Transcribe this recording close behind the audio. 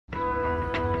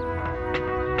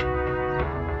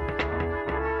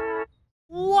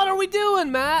we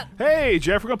doing, Matt? Hey,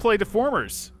 Jeff, we're gonna play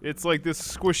Deformers. It's like this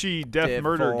squishy death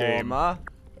murder game.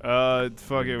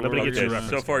 Fuck it. Nobody gets it. it.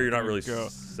 So far, you're not really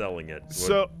selling it.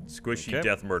 Squishy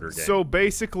death murder game. So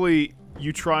basically,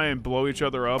 you try and blow each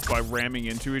other up by ramming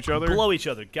into each other. Blow each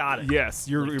other. Got it. Yes,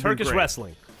 you're Turkish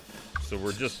wrestling. So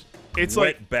we're just it's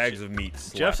wet like bags of meat.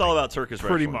 Jeff's all about Turkish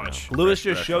pretty wrestling. much. Now. Lewis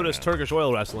just showed us Turkish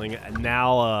oil wrestling, and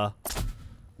now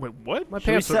Wait, what? my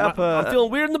pants set are. I'm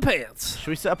feeling weird in the pants. Should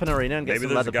we set up an arena and get Maybe some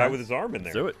there's leather a guy pants? with his arm in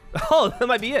there. Do it. Oh, that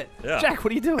might be it. Yeah. Jack,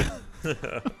 what are you doing?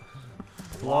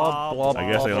 Blob, blob.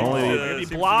 I guess I can only. Maybe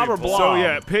blob or blob. So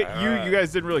yeah, Pitt, you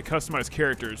guys didn't really customize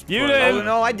characters. You but- did. Oh,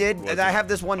 no, I did. I have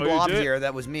this one you blob did? here.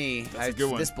 That was me. That's a good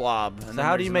one. This blob. And So then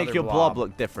how do there's you make another your blob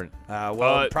look different?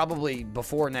 Well, probably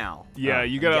before now. Yeah,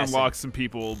 you gotta I'm guessing. unlock some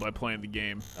people by playing the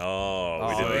game. Oh,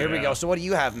 we did Here we that. go. So what do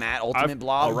you have, Matt? Ultimate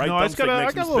blob? right No, I got a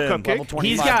little Level cupcake. 25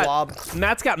 He's got. blob?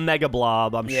 Matt's got mega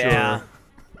blob. I'm Yeah. sure.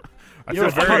 I feel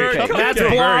very. cupcake. Matt's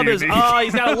very blob is. unique. Oh,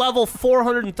 he's got a level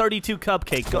 432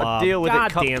 cupcake Gotta blob. deal with it,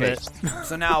 God damn it.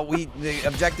 So now the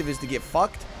objective is to get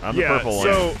fucked? I'm the Yeah, purple one.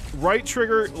 so right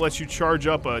trigger lets you charge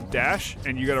up a dash,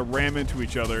 and you gotta ram into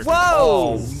each other.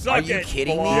 Whoa! Suck Are you it,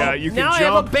 kidding me? blob. Yeah, you can Now I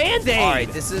jump. have a band-aid. All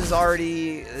right, this is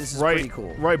pretty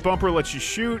cool. Right bumper lets you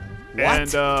shoot, What?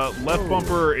 and left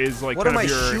bumper is like What kind am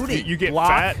of I your. shooting? You get Block?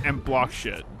 fat and block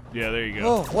shit. Yeah, there you go.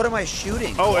 Oh, what am I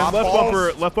shooting? Oh, and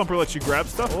Blob left bumper lets you grab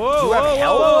stuff. Whoa, You have whoa,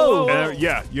 health? whoa, whoa.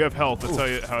 Yeah, you have health. That's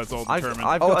how it's all determined.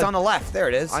 I've Oh, got it's a- on the left. There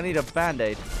it is. I need a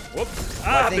band-aid. Whoops.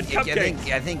 I The think, I cupcake.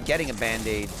 think I think getting a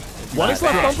band-aid. What is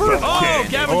left bumper? Oh,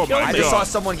 Gavin oh killed my I me. just saw God.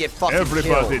 someone get fucking Everybody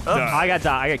killed. died.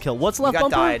 I got killed. What's You left got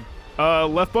bumper? died.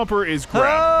 Left bumper is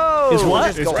grab. Is what?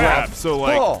 Just Is go grab. up. So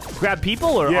like, Oh. Grab people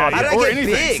or yeah, objects? How did I or get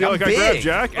anything. big? See, like I'm I grabbed big.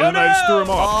 Jack, and Oh, then I just threw him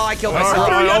no! off. Oh, I killed myself.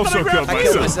 I also killed I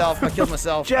killed myself. myself. I killed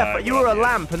myself. Jeff, you were a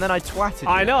lamp, and then I twatted you.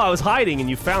 I know. I was hiding and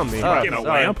you found me. Oh, Getting a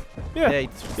sorry. lamp. Yeah.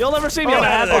 You'll never see me Oh, on a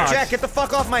yeah, hat yeah. Oh, box. Jack, get the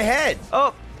fuck off my head.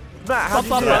 Oh, Matt, how'd you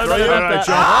do Up, that? up,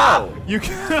 up. Oh. You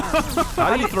can,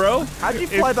 How do you throw? How'd you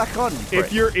fly back on?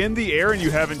 if you're in the air and you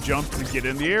haven't jumped to get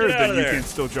in the air, Get out then of you there. can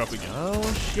still jump again.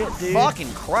 Oh shit, dude.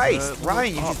 Fucking Christ.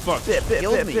 Ryan, you Oh just fuck.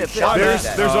 killed me. You shot me There's with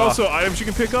that. there's also items you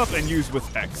can pick up and use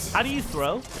with X. How do you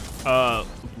throw?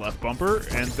 Left bumper,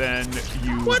 and then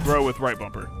you throw with right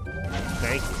bumper.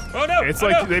 Thank you. Oh no! It's oh,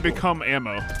 like no. they become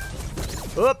ammo.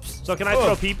 Oops. So can I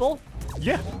throw people?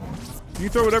 Yeah. You can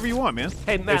throw whatever you want, man.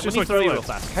 Hey, Matt, It's let just me like throw you real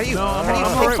frolic. fast. How do you, No, how do you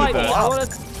I'm pick alright with Fight people me. that. I up?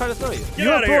 want to try to throw you. You Get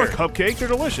don't outta throw a here. cupcake, they're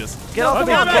delicious. Get off I the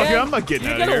think, ground, fuck man. yeah, I'm not getting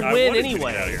You're out of gonna here. I win wanted to get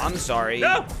anyway. out of here. I'm sorry.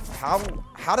 No!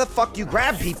 How the fuck do you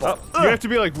grab people? You have to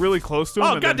be like really close to him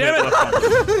Oh, and then goddammit. hit left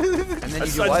bumper. and then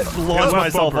you do I what? just Hit launched left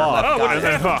myself bumper. off. Oh, what And is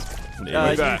then, that?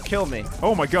 like You that. kill me.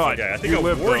 Oh my god. Okay, I think I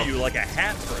lived, wore though. you like a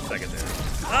hat for a second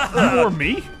there. You wore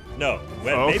me? No,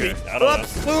 well, Oh, maybe. okay. I don't know.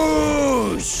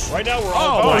 Boosh! Right now we're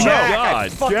all Oh, going. Jack, no. I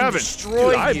God. fucking Gavin.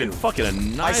 destroyed Dude, I've you. been fucking I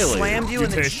annihilated. slammed you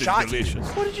and then tasted shot delicious. you.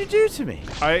 What did you do to me?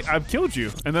 I killed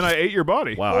you, and then I ate your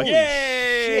body. Wow. Holy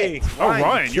Yay! shit. Oh,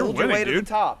 Ryan, you you're killed your winning, way to the dude.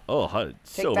 top. Oh, Take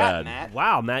so that, bad. Matt.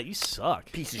 Wow, Matt, you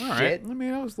suck. Piece of All right. shit. I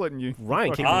mean, I was letting you. Ryan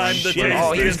fucking kicked I'm my the shit. taste.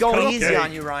 Oh, he was going Cupcake. easy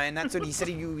on you, Ryan. That's what he said.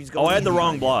 He was going Oh, I had the easy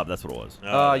wrong on blob. That's what it was.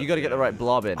 Oh, you got to get the right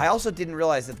blob in. I also didn't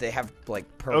realize that they have like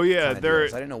perk Oh, yeah, kinda they're-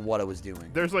 deals. I didn't know what I was doing.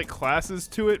 There's like classes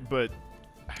to it, but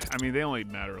I mean, they only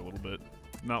matter a little bit.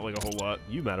 Not like a whole lot.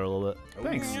 You matter a little bit.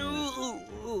 Thanks.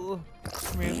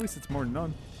 I mean, at least it's more than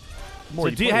none. So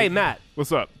hey, Matt,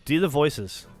 What's up? do the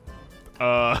voices.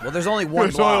 Well, there's only one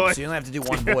There's only, blob, like- so you only have to do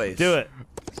one voice. Do it.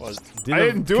 Do I the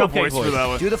didn't do a cupcake voice for that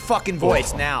one. Do the fucking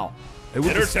voice now. Hey,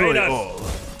 what's the Entertain story? us.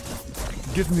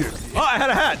 Oh. Get in here. Oh, I had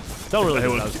a hat. Don't really Hey,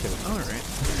 do it. what- I was kidding. All right.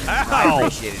 I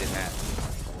appreciated it, Matt.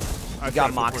 I got tried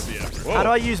to moxie. put the effort. Whoa. How do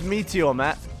I use Meteor,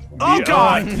 Matt? Oh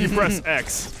god! You press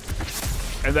X,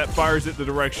 and that fires it the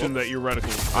direction that your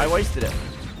reticle. I wasted it.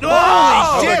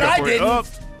 Holy shit, go I for it. didn't. Up.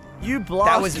 You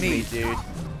blasted That was me. dude.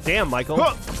 Damn, Michael.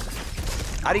 Huh.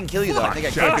 I didn't kill you though. I think I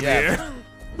Jack killed in the Jeff. air.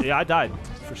 Yeah, I died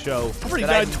for show. I already Did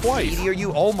I died twice. meteor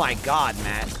you? Oh my god,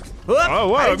 Matt. Oh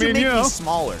wow! How I did you mean, make you know. me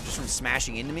smaller? Just from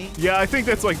smashing into me? Yeah, I think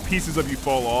that's like pieces of you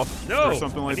fall off No! or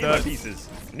something like I need that. my pieces.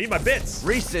 I need my bits.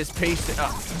 Reese's piece. Oh,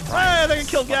 Hey, they can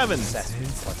kill Gavin.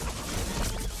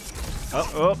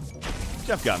 Oh,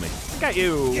 Jeff got me. Got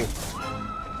you.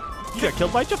 You got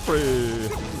killed by Jeffrey.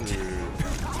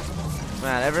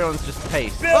 Man, everyone's just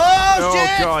paste. Oh,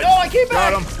 shit! god! Oh, I came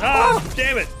back! Got him! Ah,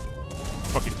 damn it.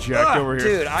 Fucking jacked over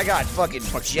here. Dude, I got fucking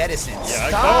jettisoned. Yeah, I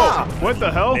Stop! Oh, what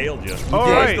the hell? nailed you. All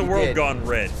did. right. The world did. gone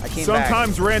red. I came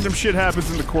Sometimes random shit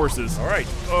happens in the courses. All right.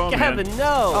 Oh man. Gavin,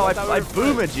 no. Oh, thought we I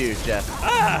were boomed you, Jeff.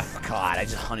 back. God, I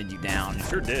just hunted you down.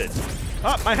 Sure did.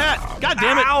 Oh, my hat! God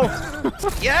damn it! Ow!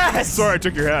 Yes! Sorry I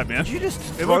took your hat, man. Did you just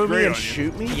It throw looked me great and on you.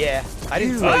 shoot me? Yeah, I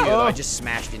didn't throw you though. I just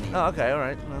smashed into you. Oh, okay, all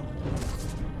right. Well,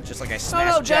 Just like I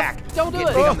smashed Jack. Jeff, don't do Get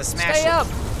it. big on the smash. Stay up.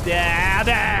 Stab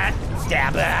it!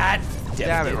 Stab it!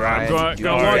 Damn it, Ryan.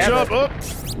 Gonna launch up. Oh.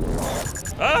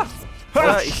 Ah!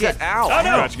 Shit! Ow! Oh,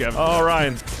 no! Gotcha, Gavin. Oh,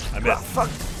 Ryan. I missed. Fuck!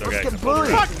 It's okay. Let's get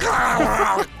bullied.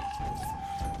 I'm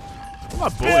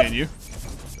not bullying you.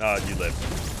 You live.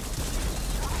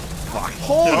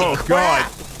 Holy Oh, crap!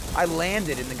 God. I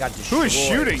landed and then got destroyed. Who is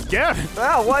shooting? Gavin.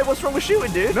 Oh, why? What's wrong with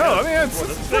shooting, dude? No, I mean, it's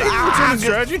a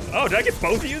strategy. Oh, did I get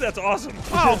both of you? That's awesome.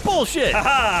 Oh, bullshit!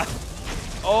 Haha!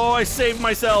 Oh, I saved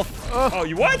myself. Oh,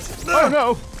 you what? Oh,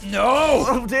 no. No!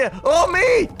 Oh dear! Oh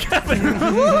me!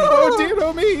 Oh, dear,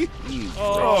 oh, me.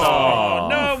 Oh,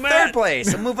 no, Third man!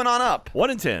 place. I'm moving on up. 1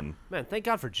 in 10. Man, thank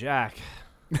God for Jack.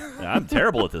 Yeah, I'm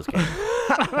terrible at this game.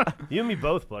 You and me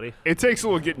both, buddy. It takes a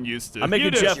little getting used to. I'm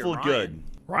making do. Jeff You're look Ryan. good.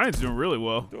 Ryan's doing really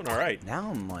well. Doing all right. Now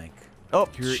I'm like, Oh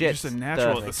You're shit! just a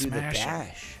natural at the do the smash.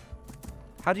 dash.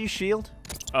 How do you shield?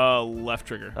 Left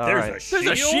trigger. All There's right. a shield?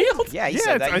 There's a shield? Yeah, he Yeah,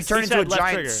 said that. You it's- turn he into a said left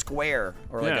giant trigger. square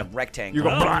or like Yeah. a rectangle. You go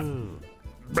blah, blah.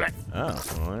 Oh,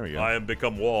 well, there we go. I am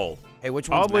become wall. Hey, which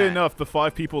one's Oddly Matt? enough, the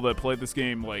 5 people that play this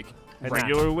game like Matt.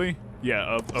 regularly,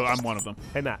 yeah, I'm one of them.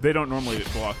 Hey, Matt. They don't normally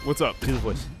block. What's up? Do the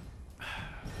voice.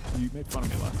 You made fun of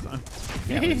me last time.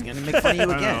 Yeah, he's gonna make fun of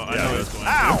you I again. know. I know that's going.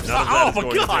 Ow! None of that is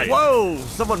going to be. Whoa!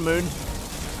 Someone mooned.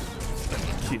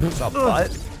 What's up,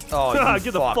 butt? Oh, you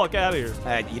Get the fuck out of here.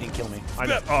 You didn't kill me. I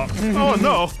know. Oh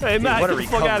no! Hey, Matt, what a get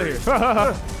the fuck out of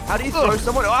recovery. here. How do you throw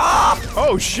someone? Ah!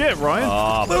 Oh shit, Ryan!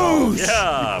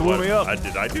 Yeah. blew me up.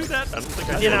 Did I do that? I don't think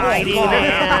I did. You know, I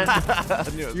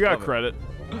did, man. You got credit.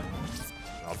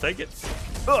 I'll take it.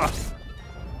 Ugh.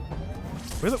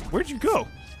 Where'd you go?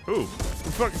 Who?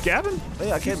 Fuck, Gavin? Oh,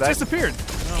 yeah, I came He's back. disappeared.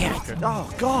 Damn it.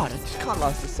 Oh god, I just can't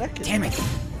last a second. Damn it.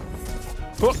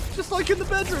 Just like in the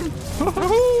bedroom.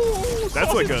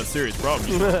 That's like a serious problem.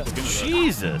 You should look into that.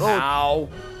 Jesus. Ow.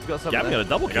 You got something Gavin got a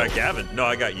double I kill. got Gavin. No,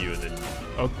 I got you. And then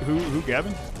Oh, who,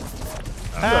 Gavin?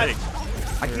 I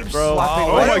I keep Bro. slapping.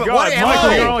 Oh What my am- God, what am Michael,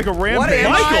 I? you're on like a What rampage.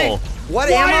 am I? Michael! What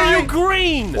am Why I? are you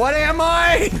green? What am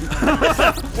I?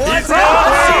 What's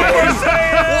happening?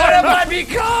 What have I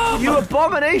become? You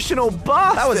abominational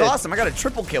bastard! That was awesome. I got a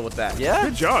triple kill with that. Yeah?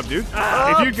 Good job, dude.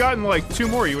 If you'd gotten like 2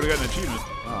 more, you would have gotten an achievement.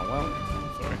 Oh,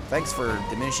 well. Sorry. Thanks for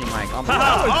diminishing my accomplishment.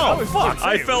 Oh, fuck!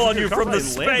 I fell on you from the Landed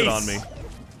space. on me.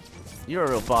 You're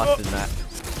a real bastard, Matt.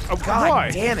 Oh, God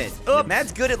why? damn it.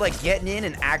 Matt's good at like getting in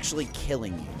and actually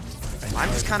killing you. I'm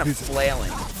just kind of flailing.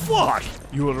 Fuck!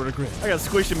 You will regret. I got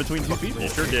squished in between 2 people. You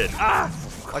sure did.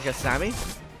 Like a Sammy?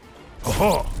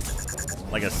 Oh,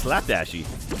 Like a slapdashy.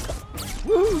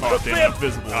 oh damn, that's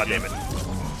visible. God damn it.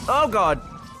 Oh god.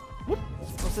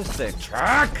 What's this thing?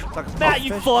 It's like a Matt,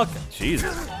 you pupfish. fuck.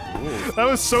 Jesus. That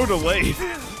was so delayed.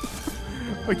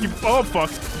 Like you. Oh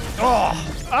fuck.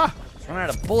 Running out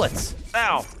of bullets.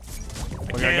 Ow.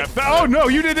 Okay, oh no,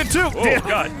 you did it too. Oh, Damn.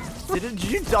 God. Did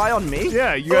you die on me?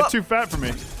 Yeah, you got too fat for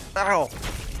me. Ow.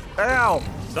 Ow.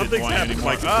 Something's want happened to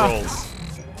my anymore. controls.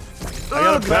 I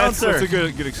got a That's bouncer.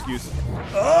 a good excuse.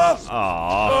 Aw.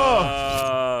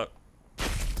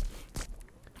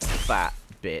 Fat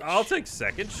bitch. I'll take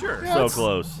second, sure. So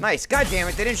close. Nice. God damn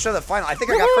it. They didn't show the final. I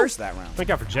think I got first that round. Thank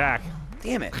God for Jack.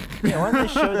 Damn it. Yeah, why don't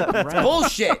they show that round?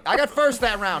 Bullshit. I got first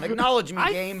that round. Acknowledge me,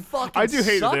 game. I do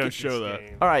hate that suck they don't at show this that.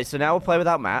 game. Alright, so now we'll play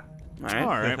without Matt. All right. All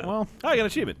right, well, Oh, I got an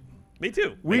achievement. Me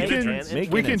too. we Make an can entrance.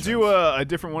 Make we an can do a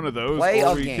different one of those, Play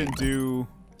or a we game. can do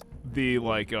the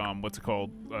like what's it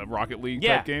called, Rocket League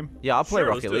Yeah. type game. Yeah, I'll play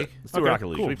Sure, let's Rocket do League. it. Let's do Okay, Rocket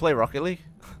League. cool. Should we play Rocket League?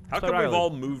 How So come we've Riley. all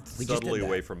moved just did subtly that.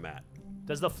 away from Matt?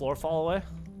 Does the floor fall away?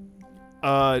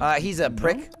 He's a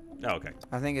prick. Oh, okay.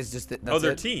 I think it's just that. Oh,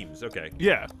 they're it. teams. Okay.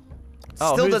 Yeah.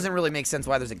 Oh, Still who's- doesn't really make sense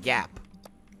why there's a gap.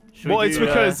 Should Well, we it's do,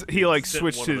 because he like sit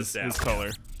switched one of his us down. color.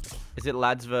 Is it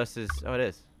lads versus... Oh, it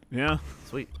is. Yeah.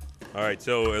 Sweet. All right.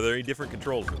 So, are there any different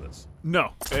controls for this?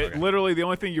 No. Okay. Literally, the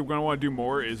only thing you're gonna want to do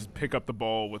more is pick up the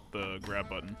ball with the grab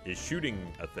button. Is shooting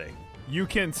a thing? You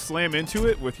can slam into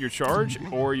it with your charge,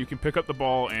 or you can pick up the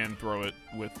ball and throw it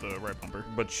with the right bumper.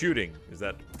 But shooting, is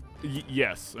that?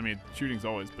 Yes, I mean shooting's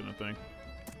always been a thing.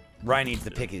 Ryan needs to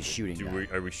pick his shooting.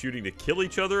 Are we shooting to kill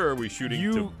each other, or are we shooting to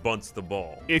You- bunce the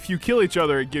ball? If you kill each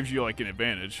other, it gives you like an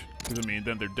advantage. Because I mean,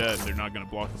 then they're dead and they're not gonna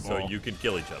block the So ball. you can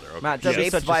kill each other. Okay. Matt, don't be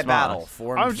Shaped such by a smart battle, ass.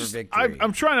 formed I'm for just, victory.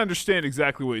 I'm trying to understand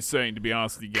exactly what he's saying. To be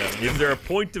honest with you, Gavin. Is there a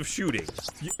point of shooting?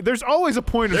 There's always a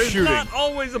point of There's shooting. not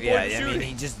always a point yeah, of I shooting. mean,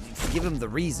 he just give him the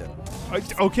reason.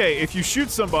 Okay, if you shoot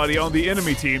somebody on the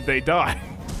enemy team, they die.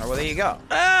 Oh, well, there you go.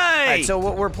 Hey! All right, so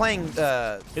what we're playing,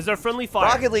 Is there friendly fire?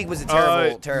 Rocket League was a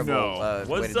terrible, terrible no.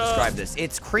 way to describe this.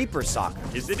 It's creeper soccer.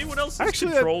 Is anyone else's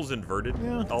Actually, controls inverted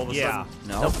all of a Yeah. sudden?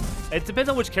 No. Nope. It depends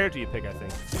on which character you pick, I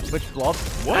think. Which blob?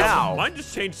 What? Ow. Mine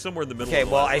just changed somewhere in the middle. Okay, of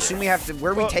the well, line. I assume we have to.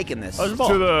 Where are we taking this? To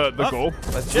the goal.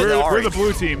 Let's do We're the the orange.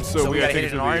 blue team, so, So we we gotta gotta hit take it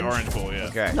an to the orange? orange goal, yeah.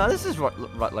 Okay. No, this is like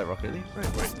Rocket League.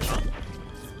 Wait.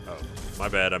 Oh, my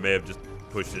bad. I may have just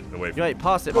pushed it away from You ain't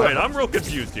past it, Wait, Brian. I'm real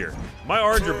confused here. My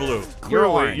orange or blue? You're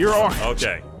orange.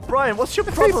 Okay. Brian, what's your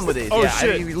problem with these? Oh, Yeah,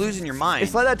 shit. you're losing your mind.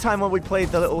 It's like that time when we played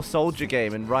the little soldier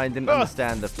game and Ryan didn't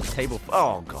understand the table.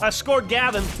 Oh, God. I scored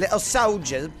Gavin. Little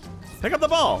soldier. Pick up the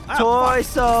ball. Ah, Toy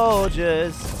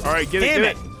soldiers. All right, get Damn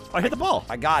it. I hit the ball.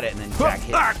 I got it, and then Jack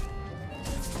hit.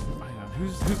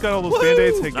 Who's got all those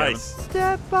band-aids? Hey, Gavin. Nice.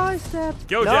 Step by step.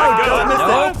 Go, No, Jack, go. don't miss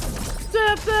No.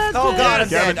 Step, step, Oh, God, I'm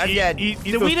Gavin, dead. I'm eat, dead. Eat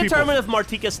Did those we people. determine if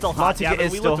Martika's still hot? Martika Gavin?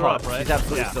 is We still looked her hot. up, right? She's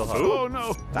absolutely Yeah. still hot. Oh,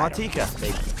 no. Martika,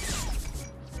 baby.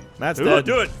 That's Do dead. it,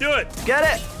 do it, do it. Get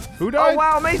it. Who Oh, died?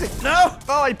 wow, amazing. No!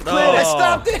 Oh, I cleared I it.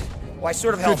 stopped it! Well, I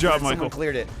sort of helped. job, but someone Michael.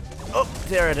 cleared it. Oh,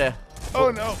 there. Oh,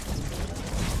 no.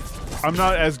 I'm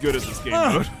not as good at this game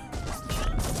mode.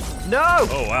 No.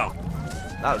 Oh, wow.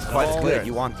 That was quite That's clear. good.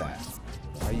 You want that.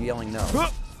 Why are you yelling no?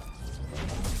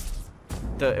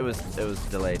 It was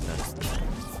delayed. No.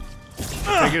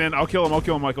 Take it in. I'll kill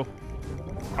him, Michael.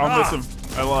 I'll miss him.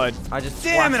 I lied. I just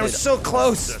Damn it, it was swatted. so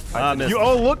close. I missed. You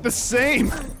all look the same.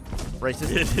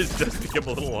 Racist. It does become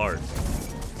a little hard.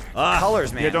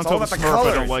 Colors, man. Yeah, don't It's tell all the about the Smurf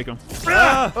colors. I don't like him.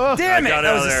 Damn I it! got That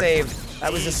out was of a there. save.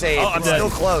 That was a save. Oh, I'm It's dead. still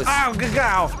close. Ow, good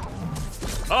gal.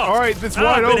 Oh. All right, it's Ah,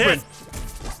 wide I've been open.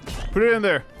 hit. Put it in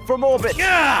there. From orbit.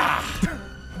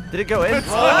 Did it go in?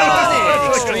 Extremely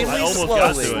I almost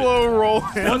got slowly. to it. Slow roll.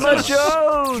 Emma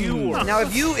Jones. Now,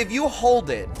 if you hold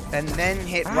it and then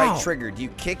hit Ow. right trigger, do you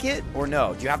kick it or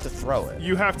no? Do you have to throw it?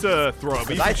 You have to throw, but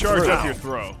you 'Cause I can charge threw. up your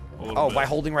throw. a little Oh, bit. by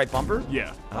holding right bumper?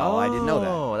 Yeah. Oh, I didn't know that.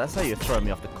 Oh, that's how you throw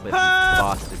me off the cliff, you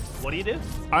bastard. What do you do?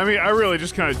 I mean, I really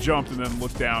just kind of jumped and then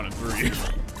looked down and threw you.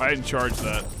 I didn't charge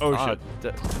that. Oh,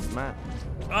 shit. Matt.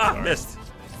 Ah, missed.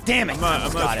 Damn it! I'm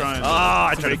not Got it. trying Ah,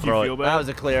 I to tried to make you throw feel it. bad. That was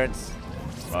a clearance.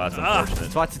 Oh, that's Ah.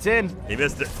 unfortunate. Twat it in. He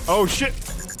missed it. Oh, shit.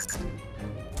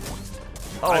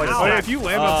 Oh, I I just- Oh, yeah, just if you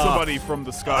land on somebody from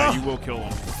the sky, you will kill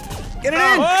them. Get it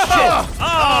in! Oh!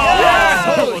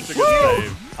 Yes! Almost a good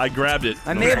save. I grabbed it.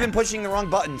 I may have been pushing the wrong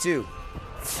button too.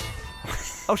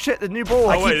 Oh shit, the new ball.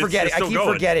 I wait, keep it's forgetting. I still keep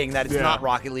going. forgetting that it's Yeah. not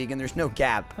Rocket League and there's no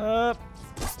gap. Get out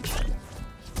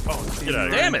of here.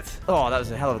 Damn it. Oh, that was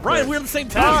a hell of a Brian, clearance. we're on the same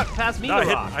time. Pass me No, the I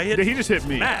hit, rock. I hit He just hit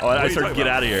me. Matt. Oh, What I are you started to talking get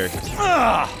about?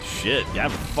 out of here. Shit,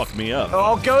 Gavin fucked me up.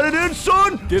 Oh, get it in,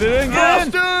 son! Get it in, Bastard!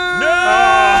 again.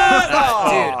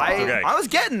 Oh, dude, okay. I was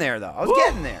getting there though. I was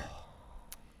getting there.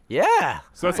 Yeah.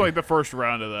 So that's like the first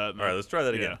round of that. All right, let's try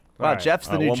that again. Wow, Alright. Jeff's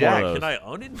the new one more Jack. of Can I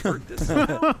uninvert this?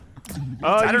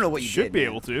 I don't know what you should did, be man.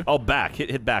 able to. Oh, back.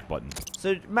 Hit back button.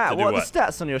 So, Matt, To do what are what? the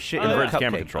stats on your shit? Inverted cupcake?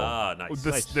 camera control. Ah, nice.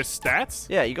 The stats?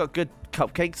 Yeah, you got good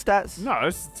cupcake stats? No,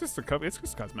 it's just a cup. It's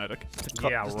just cosmetic.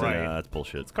 Yeah, right. Yeah, that's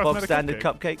bullshit. Bog Cosmetic standard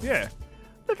cupcake? Yeah.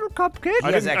 Little cupcake?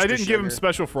 I has didn't extra give him sugar.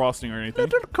 special frosting or anything.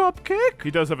 Little cupcake?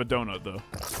 He does have a donut though.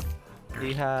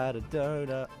 He had a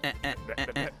donut.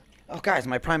 Oh, guys,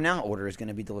 my Prime Now order is going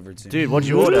to be delivered soon. Dude, what'd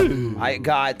you order? I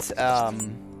got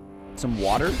some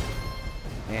water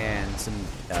and some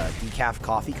decaf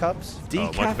coffee cups.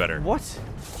 Oh, much better. What?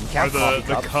 Decaf Are coffee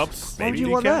the cups. cups? Why would baby you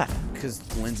want decaf? that?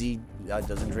 Because Lindsay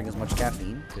doesn't drink as much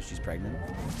caffeine because she's pregnant.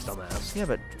 Dumbass. Yeah,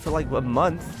 but for like a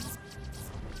month.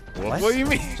 What? What do you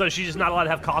mean? So she's just not allowed to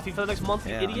have coffee for the next month,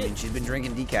 you Yeah, I idiot? mean, she's been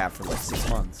drinking decaf for like 6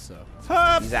 months, so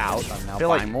Hup. she's out. I'm now I feel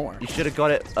buying like more. you should have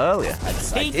got it earlier. I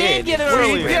He did get it It's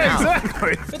earlier. ran Yeah, out.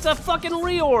 exactly. It's a fucking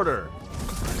reorder.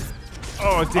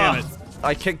 Oh, damn it.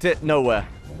 I kicked it nowhere.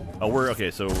 Oh, we're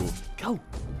okay. So Go.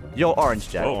 You're orange,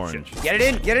 Jack. orange. Get it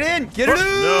in! Get it in! Get it in!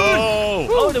 No!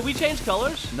 Oh, did we change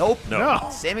colors? Nope. No.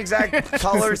 Same exact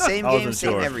color, same I game, wasn't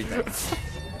same sure. everything.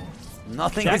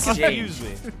 Nothing Jack has confused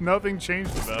changed. me. Nothing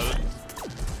changed about it.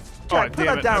 Jack, put damn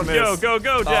that it. down. I Go, missed. go,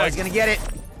 go, Oh, Jack. he's gonna get it. Is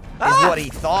Ah! what he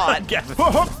thought.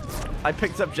 I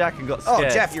picked up Jack and got Oh,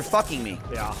 scared. Jeff, you're fucking me.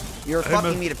 Yeah. You're I fucking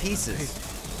missed- me to pieces.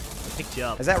 I picked you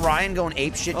up. Is that Ryan going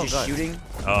ape shit Oh, just God. shooting?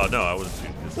 Oh, no, I wasn't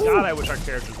shooting this. God, I wish our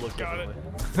characters looked differently.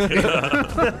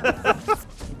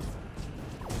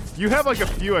 You have like a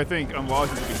few, I think,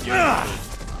 unlocked at the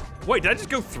beginning. Wait, did I just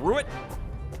go through it?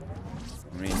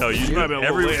 I mean, No, you might have been a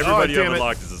little late. everybody you Oh, have damn it.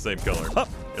 unlocked is the same color.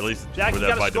 At least Jack, with you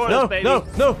that gotta by score default. this,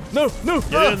 No, baby. no.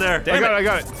 Get in there. I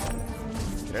got it.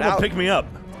 Get out. Pick me up.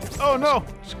 Oh, no.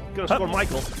 Gonna score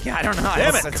Michael. Yeah, I don't know.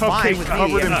 Damn That's, it. that's fine Cupcake with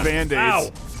covered me. in Band-Aids.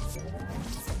 Ow.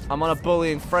 I'm on a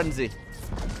bullying frenzy.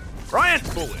 Ryan!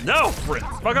 No!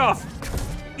 Fuck off!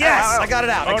 Yes! I got it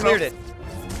out. I cleared it.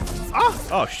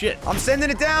 Oh shit. I'm sending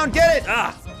it down. Get it!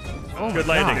 Ah! Oh Good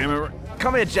my God. landing. Damn it.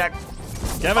 Come here, Jack.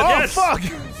 Damn it, Oh yes! fuck!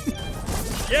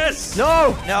 Yes!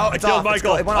 No! No, it's killed off. It's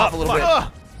Michael. go- It went off a little bit.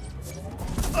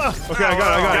 Okay, I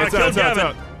got it. It's out. It's Damn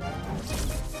out.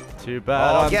 Too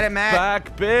bad. I'm get it, Matt.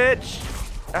 back, bitch.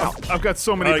 I've got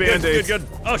so many Good, band-aids. good.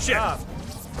 Oh shit! I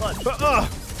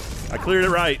cleared it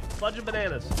right. Bunch of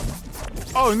bananas.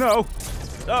 Oh no!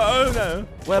 Oh no!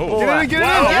 Where ball Get in! at? Get in!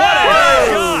 Wow,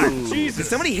 Yeah! God, Did Jesus!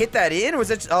 somebody hit that in, or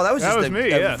was it? Oh, that was That just was a,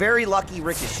 me, a yeah. very lucky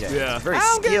ricochet. Yeah. Very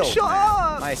I'm getting skilled. shot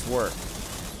man. up. Nice work.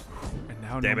 And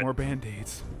now Damn no it. more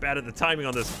band-aids. Bad at the timing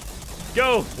on this.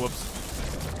 Go! Whoops.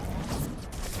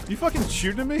 You fucking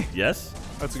shooting at me? Yes.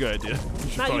 That's a good idea. You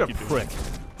should Now probably you're a keep doing prick. it.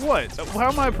 What? How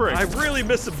am I a prick? I really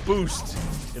miss a boost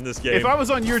in this game. If I was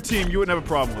on your team, you wouldn't have a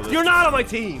problem with it. You're not on my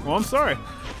team. Well, I'm sorry.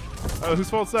 Whose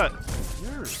fault's that?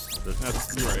 Yours.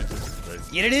 That's right.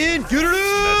 Get it in. Get it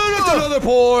in. That's another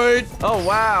point. Oh,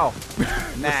 wow.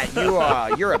 Matt,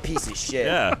 you're a piece of shit.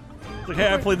 Yeah. It's like,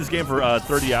 hey, I played this game for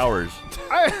 30 hours.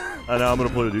 And now I'm gonna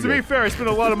play it To be fair, I spent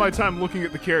a lot of my time looking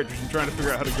at the characters and trying to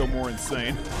figure out how to go more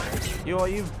insane. You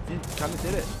kind of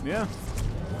did it. Yeah.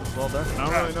 Well done. I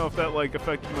don't really know if that like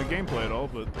affected my gameplay at all,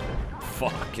 but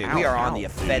Fuck. Okay, we are on the Dude,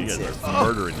 you offensive. guys are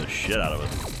murdering the shit out of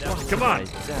us. Come on.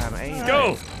 Damn, ain't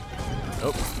Go!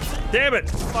 Damn it!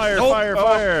 fire,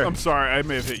 fire! I'm sorry, I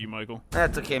may have hit you, Michael.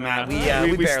 That's okay, Matt. We we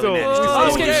barely still- managed.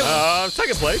 Oh, we okay.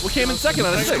 Second place. We came in second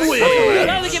on a 6.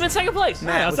 No, they came in second place.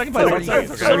 Matt, with second place.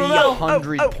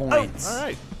 300 points. All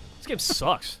right. This game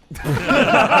sucks.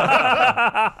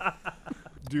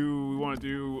 Do we want to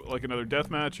do like another death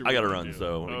match? Or I gotta what run, do we do?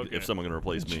 so Okay. if someone can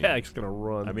replace me. Jack's gonna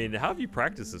run. I mean, how have you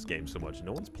practiced this game so much?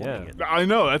 No one's playing Yeah. it. I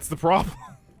know that's the problem.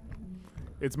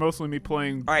 It's mostly me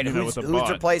playing. All right, you know, who's with a bot.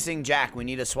 replacing Jack? We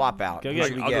need a swap out. Go Who get-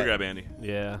 should we I'll get? go grab Andy.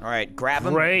 yeah. All right, grab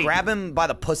him. Great. Grab him by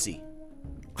the pussy.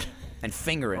 And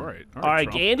finger him. All right. All right,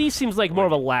 Trump. Andy seems like more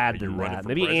of a lad you than running Matt. for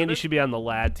Maybe Andy president? should be on the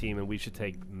lad team, and we should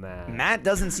take Matt. Matt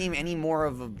doesn't seem any more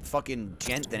of a fucking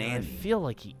gent than I Andy. feel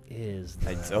like he is.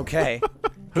 though. It's okay.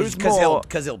 Who's Because he'll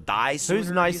more- die sooner. Who's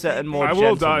do you nicer think? and more I will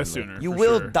gentle die than sooner. You for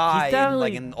will sure. die in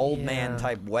definitely- like an old man yeah.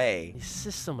 type way. He's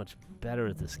just so much better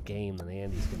at this game than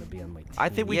Andy's gonna be on my team. I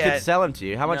think we Yeah. could sell him to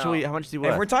you. How much? No. How much is he If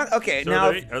worth? we're talking, okay, So now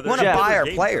are if there you want to Jeff, buy our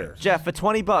game player, types? Jeff, for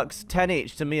 $20, 10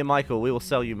 each to me and Michael, we will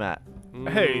sell you Matt.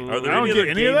 Hey, Are there I don't any get other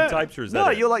any game of that. types, or is No,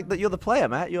 that it? you're the player,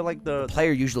 Matt. You're like the.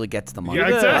 player usually gets the money. Yeah,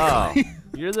 exactly.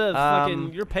 Oh. You're the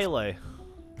fucking. You're Pele.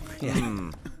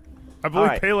 I believe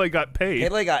Alright. Pele got paid.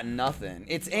 Pele got nothing.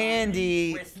 It's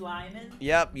Andy.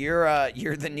 Yep,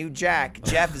 you're the new Jack.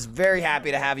 Jeff is very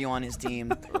happy to have you on his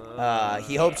team.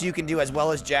 He hopes you can do as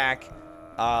well as Jack.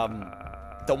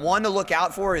 The one to look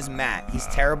out for is Matt. He's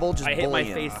terrible. Just I hit my bully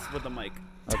him. face with the mic.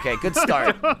 Okay, good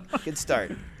start. Good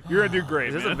start. You're gonna do great,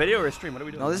 Is this man. a video or a stream? What are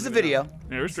we doing? No, this is a video. Yeah,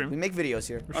 we're We streaming. make videos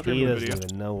here. We're He streaming the doesn't video.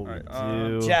 even know what we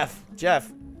Alright, do.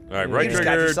 Jeff. All right, right You just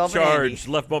got trigger, yourself an Andy. charge,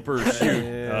 left bumper, shoot,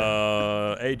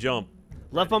 A jump.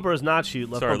 Left bumper is not shoot.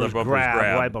 Left Sorry, bumper left is bumper grab. is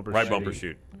grab. Right bumper right shoot. bumper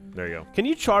shoot. There you go. Can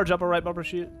you charge up a right bumper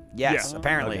shoot? Yes, Yeah.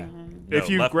 apparently. Okay. If No,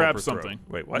 you left grab bumper throw. something.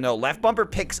 Wait, what? No, left bumper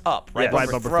picks up. Right Yes. bumper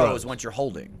Right bumper throws throws. once you're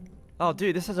holding. Oh,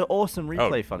 dude, this has an awesome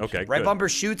replay function. Okay, Right good. bumper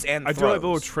shoots and I throws. do like the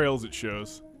little trails it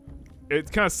shows. It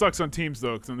kind of sucks on teams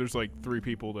though, because then there's like 3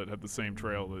 people that have the same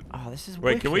trail. That Oh, this is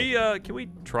Wait, can wicked. we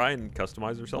try and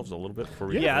customize ourselves a little bit before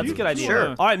we? Yeah, that's a good idea.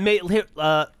 Sure. All right, mate. Here,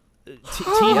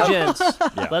 team gents.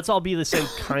 Let's all be the same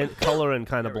color and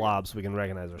kind of blob, so we can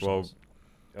recognize Well, ourselves.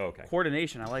 okay.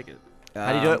 Coordination, I like it.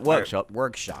 How do you do it? Workshop.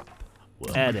 Workshop.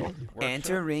 Edit.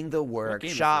 Entering the game is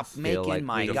workshop, this? making like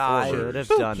my we guy. should have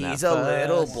done He's that a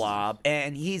little first. blob,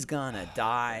 and he's gonna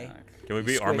die. Can we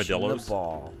be Squishing armadillos? The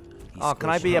ball. He's Oh, can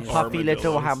I be a squishing puffy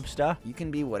little armadillos. hamster? You can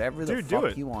be whatever the Dude, do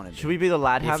fuck it. you want to be. Should we be the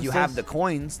lad If hamsters? you have the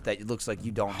coins that it looks like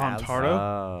you don't have.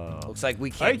 Hamtaro? Oh. Looks like we I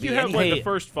can't think be you have any. like Hey, the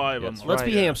first 5 yes. on. Let's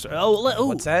be Right. hamster. Oh,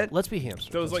 What's that? Let's be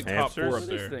hamster. Those like top Hamsters? 4 What up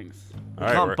are these there. things? All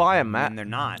right, Can't we're- buy 'em, And Matt. they're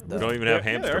not. we Though. don't even have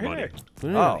Yeah, hamster they're money. here. We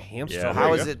don't Oh. have hamster. Yeah. So how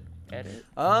you is go. it? Edit.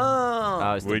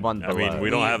 Oh, it's the one I mean, below. we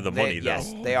don't have the money though.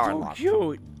 Yes, they are So unlocked.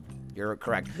 cute. You're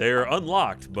correct. They're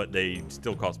unlocked, but they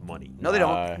still cost money. No, they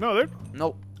don't. No, they're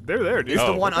Nope. there, dude. It's the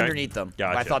Oh, one okay. underneath them.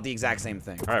 Gotcha. I thought the exact same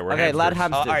thing. All right, we're Okay, lad hamsters.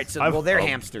 hamsters. All right, so I've- well, they're oh,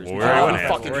 hamsters. well, We're we're all hamsters.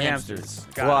 fucking We're hamsters.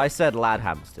 hamsters. Well, I said lad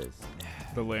hamsters,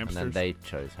 The and then lamsters. they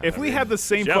chose. If we had the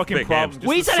same Jeff fucking picked problem, hamsters.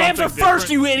 We just said with hamster something first,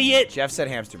 different- you idiot! Jeff said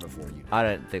hamster before you. I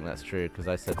don't think that's true because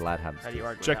I said lad How hamsters. do you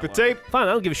argue with Check the that one? tape. Fine,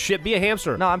 I don't give a shit. Be a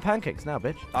hamster. No, I'm pancakes now,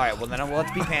 bitch. All right, well then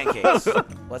let's be pancakes.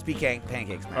 Let's be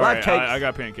pancakes, man. All right, cakes. I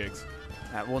got pancakes.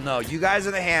 Well, no, you guys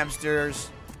are the hamsters.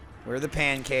 We're the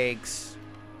pancakes.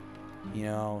 You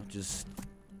know, just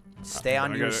Stay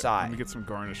on your Let side. me get some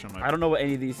garnish on my. I don't know what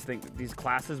any of these things, these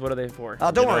classes. What are they for?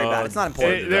 Oh, don't worry about it. It's not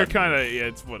important. They're kind of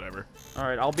it's whatever. All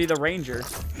right, I'll be the ranger.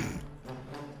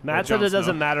 Matt said it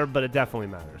doesn't matter, but it definitely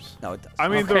matters. No, it does. I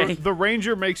mean, Okay. the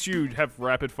ranger makes you have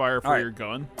rapid fire for All right. your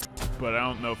gun, but I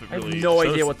don't know if it I have really. no So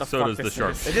idea does- what the so fuck does the this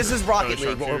shark. is. This is Rocket Oh, League,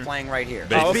 what we're sharpshooter. playing right here.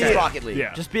 Oh, This okay. is Rocket League.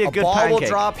 Yeah. Just be a good ball pancake. will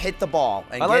drop, hit the ball.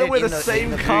 And I like get that we're it in the in same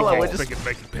big color, hole. we're just-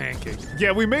 Making pancakes.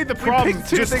 Yeah, we made the problem picked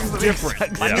two just things that different.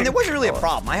 exact I same. mean, it wasn't really a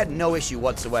problem. I had no issue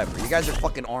whatsoever. You guys are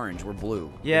fucking orange. We're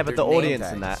blue. Yeah, but There's the name audience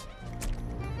tags. in that.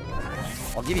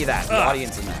 I'll give you that. The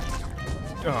audience in that.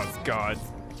 Oh God.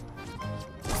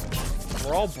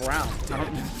 We're all brown. I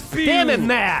don't- Damn it,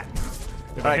 Matt!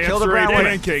 If Alright, a kill the hamster ate brown one.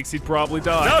 pancakes, he'd probably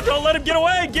die. No, don't let him get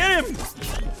away. Get him.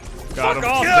 Got him.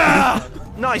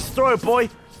 off. Nice throw, boy.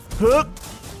 Hook.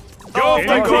 Go, Oh, Hey,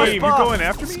 my Dave, crossbar. you're going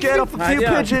after me? Scared off a few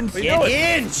Yeah. pigeons. We Get know it.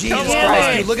 in, Jesus Come Christ,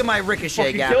 on. dude. Look at my ricochet,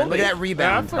 Fucking Gavin. killed Look me. at that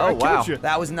rebound. After I Oh, killed wow. you.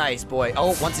 That was nice, boy.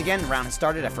 Oh, once again, round has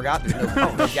started. I forgot. There's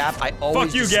no gap. I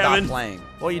always you, just Gavin. stop playing.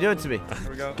 What are you doing to me?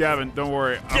 Here we go. Gavin, don't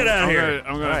worry. Get out of here.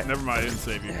 I'm gonna. Alright. Never mind. I didn't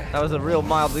save you. That was a real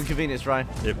mild inconvenience, Ryan.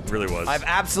 It really was. I've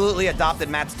absolutely adopted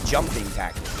Matt's jumping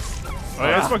tactic. Oh,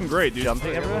 yeah, that's fucking great, dude.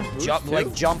 Jumping everywhere?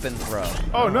 Like jump and throw.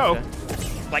 Oh no.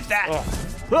 Like that. Oh,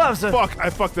 that was a- Fuck! I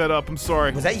fucked that up. I'm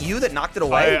sorry. Was that you that knocked it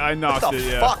away? I knocked what the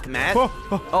it. Yeah. fuck, Matt? Oh,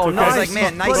 Oh, I nice. was like,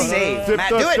 man, nice save. Zip Matt,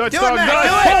 duck, do it. touchdown, Do it, Matt. nice.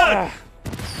 Do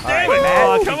it. Damn All it. right,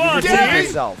 Matt. Come on, Redeem Gavin.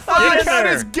 yourself. I in count there.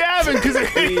 as Gavin because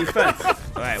Defense.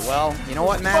 All right, well, you know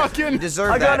what, Matt? Fucking- You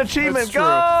deserve I got that. an achievement. That's true.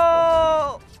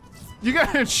 Go! you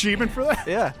got an achievement for that.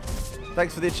 Yeah.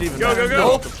 Thanks for the achievement. Go, man. go, go.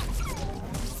 Nope.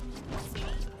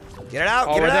 Get it out.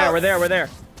 Oh, Get we're it there. out. We're there. We're there.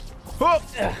 Oh,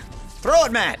 Throw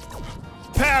it, Matt.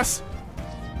 pass.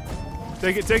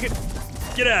 Take it. Take it.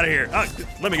 Get out of here.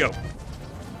 Let me go.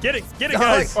 Get it, I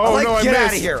guys. like, I like no, I get out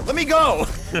of missed. here. Let me go.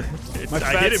 My I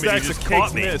fat hit him and stacks he just of caught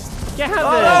cakes me. missed. Gavin! Look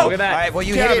at All that. right, well,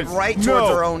 you hit it Gavin, right no. towards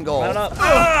our own goal. Line up.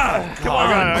 Come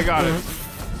on. I got it.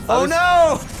 Oh,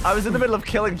 no. I was in the middle of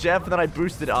killing Jeff, and then I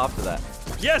boosted it after that.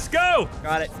 Yes, go.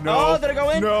 Got it. No. Oh, did it go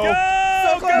in? No.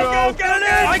 Go, go, No. go, go,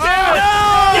 I go.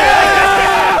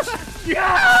 did it.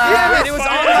 Damn it, it was on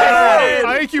my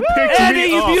I think you picked Andy,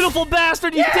 me you up. beautiful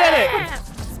bastard, you did it!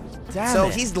 Damn So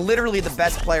it. he's literally the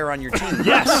best player on your team.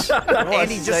 Yes!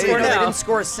 Andy, just so you know, now. they didn't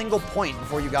score a single point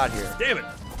before you got here. Damn it.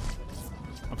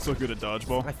 I'm so good at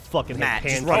dodgeball. I fucking Matt, hate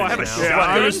just pancakes run I have a now. shot. Yeah,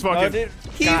 I'm just Oh, fucking. dude.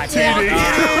 He God, walked damn in. it.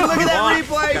 Look at that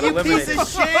Fuck. replay, Got you piece eliminated. of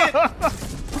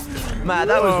shit. Matt,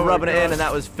 that was Oh my rubbing it in, God. and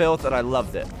that was filth, and I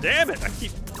loved it. Damn it. I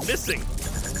keep missing.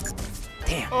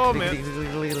 Oh man.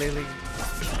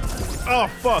 Oh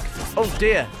fuck. Oh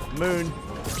dear, Moon.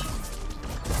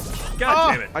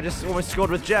 God damn it. I just almost scored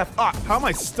with Jeff. Ah, How am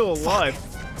I still alive?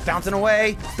 Bouncing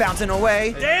away, bouncing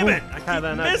away. Damn it. I Kinda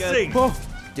keep not good. missing. Oh,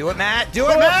 Do it, Matt. Do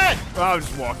it, Matt. I'm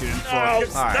just walking in. Oh, Fuck.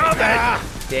 stop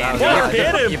it. Damn, What?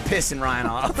 Hit him. you're pissing Ryan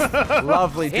off.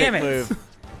 lovely Damn dick it. move.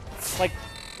 Like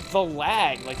the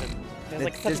lag, like there's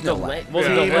like such There's a no delay. lag. Well, Yeah.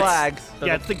 the Team delay. lags.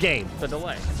 Yeah, it's the game. The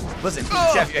delay. Listen,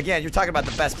 Jeff, again, you're talking about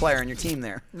the best player on your team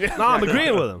there. No, I'm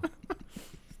agreeing with him.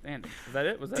 Andy, is that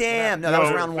it? Was that? Damn, no, that was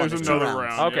round one. There's There's two another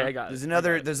rounds. round. Okay, yeah. I got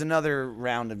it. There's another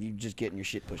round of you just getting your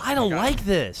shit pushed. I don't like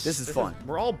this. This is fun.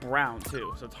 We're all brown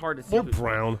too, so it's hard to see. We're who's-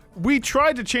 brown. We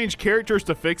tried to change characters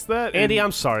to fix that. Andy, and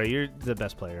I'm sorry. You're the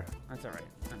best player. That's all right.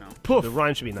 I know. The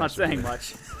Ryan should be Not nice. saying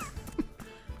much.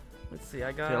 Let's see.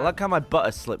 I got. I like how my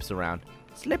butter slips around.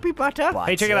 Slippy butter.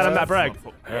 Hey, check it out. I'm Matt Bragg.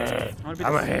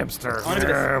 I'm a hamster.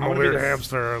 I'm a weird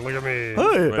hamster. Look at me.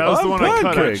 Hey, That was the one I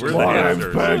cut, actually. Where's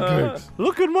the hamsters?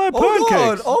 Look at my Oh god!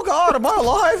 pancakes. Oh god! Am I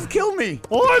alive? Kill me!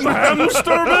 I'm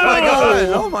hamster Oh my god!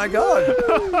 Oh my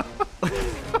god!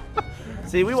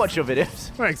 See, we watch your videos.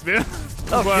 Thanks, man.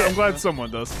 I'm glad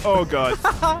someone does. Oh god.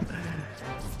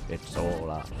 It's all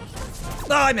up.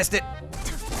 Oh, I missed it.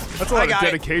 That's a lot of got it.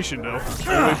 dedication, though. It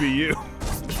would be you.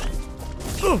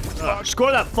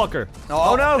 Score that fucker.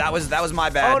 Oh, no. That was my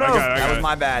bad. Oh, no. I got That it. was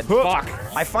my bad. Fuck.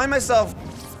 I find myself.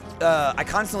 I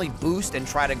constantly boost and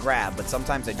try to grab, but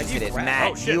sometimes I just hit it. grab?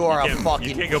 Matt, Oh, shit. you are You a can't- fucking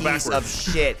you can't go piece of backwards.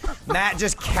 shit. Matt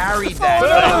just carried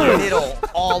that in the middle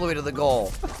all the way to the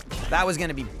goal. That was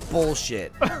gonna be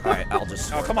bullshit. All right, I'll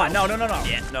just. Oh, come on. No.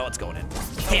 Yeah, no, it's going in.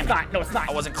 Damn it. No, it's not.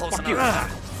 I wasn't close Fuck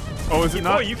enough. Oh, is it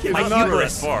not? Boy, you can't My not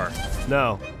hubris. that far.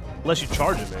 No. Unless you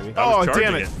charge it, maybe. I was Oh,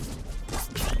 damn charging it.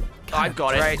 I've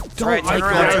got it. Right, Don't right, like turn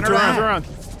that. around, Yeah, turn turn around. around.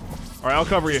 All right, I'll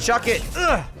cover you. Chuck it.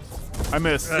 I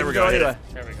missed. There we go. Hit it.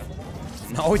 There we go.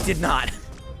 No, it did not.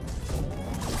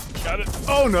 Got it.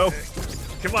 Oh no.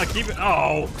 Come on, keep it.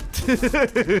 Oh.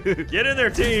 Get in there,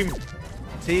 team.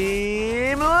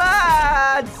 Team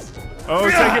lads. Oh,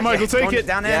 take it, Michael. Take it.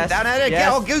 Down in, Yes. down at it. Yes.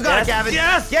 Oh, you got it, Gavin.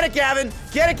 Yes. Get it, Gavin.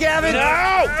 Get it, Gavin.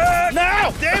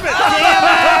 No! Damn it!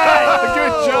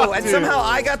 Good job, Oh, and dude. somehow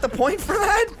I got the point for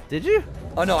that? Did you?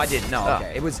 Oh, no, I didn't. No, Oh.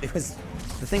 okay. It was,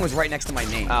 the thing was right next to my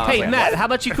name. Hey, Matt, how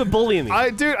about you quit bullying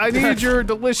me? Dude, I needed your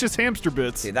delicious hamster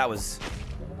bits. Dude, that was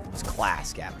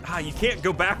class, Gavin. Ah, you can't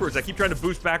go backwards. I keep trying to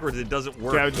boost backwards. It doesn't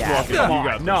work. Yeah, just Yeah, walk it. You Come got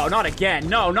on. this. No, not again.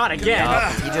 No, not again.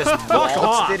 He just off.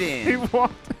 waltzed it He in.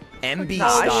 walked. MB No,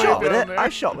 I style. shot with down it. there. I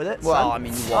shot with it. Well, son. I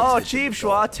mean, you Oh, waltzed it. Chief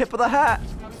Schwa, tip of the hat.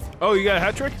 Oh, you got a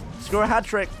hat trick? Score a hat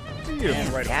trick.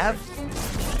 Gav?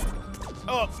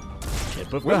 Oh,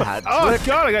 Tip of the hat oh trick.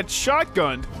 God, I got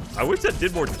shotgunned. I wish that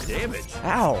did more damage.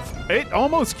 Ow. It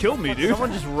almost killed me, dude.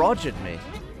 Someone just rogered me.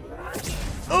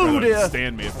 Oh, Oh, dear.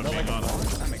 stand me if I'm being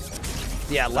honest.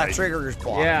 Yeah, left trigger is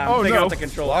blocked. Yeah, Oh, I'm taking no. out the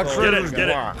control. Left Get trigger it, is get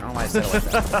it. blocked. I don't know why I said it like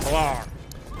that.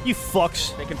 You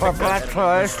fucks. They can fix that.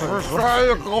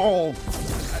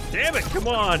 Damn it! Come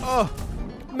on.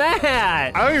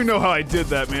 Matt! I don't even know how I did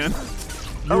that, man.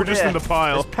 You were just dear. in the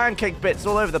pile. There's pancake bits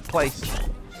all over the place.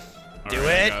 Do All right,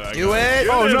 I it. got Do it.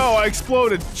 Oh no, I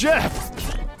exploded. Jeff!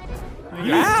 Ow,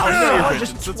 I Vengeance,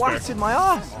 just that's fair. swatted my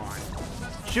ass.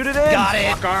 Shoot it in. Got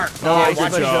it. Oh, Yeah, good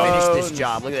watch me job. finish this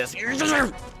job. Look at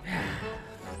this.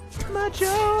 My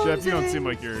Jones. Jeff, you don't seem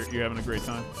like you're having a great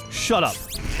time. Shut up.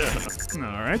 All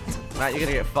right. Matt, you're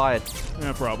gonna get fired.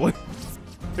 Yeah, probably.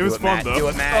 It was it, fun Matt. though. Do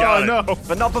it, Matt. Oh no.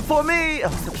 But not before me.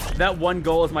 That one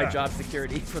goal is my job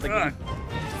security for the game.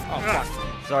 Oh,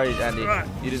 fuck. Sorry, Andy.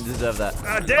 You didn't deserve that.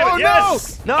 Ah, damn it! Oh,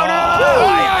 yes. No, no.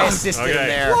 I assisted him Okay.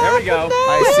 there. There we go.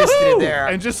 I assisted it there.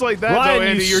 And just like that, Ryan, though,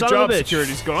 you Andy, your son of a job bitch.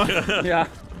 security's gone. Yeah.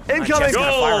 Incoming. Jeff's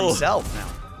gonna fire Goal. himself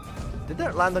now. Did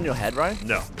that land on your head, Ryan?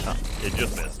 No, it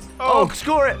just missed. Oh,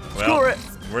 score it. Well, Score it.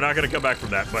 We're not gonna come back from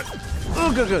that, but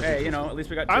Oh, good, good. Hey, you know, at least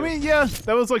we got two. I mean, yeah,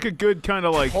 that was like a good kind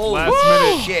of like Holy last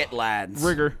minute shit, lads.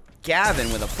 rigor.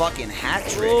 Gavin with a fucking hat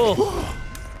trick. Oh.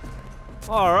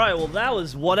 All right, well, that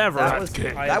was whatever. That was I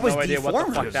That have was no idea what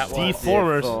the fuck Deformers. that was.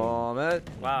 Deformers. Oh, man.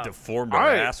 Wow. deformed our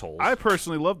assholes. I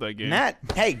personally love that game. Matt,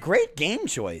 hey, great game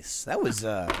choice. That was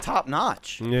top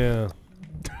notch. Yeah.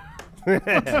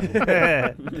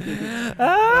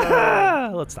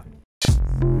 Let's stop.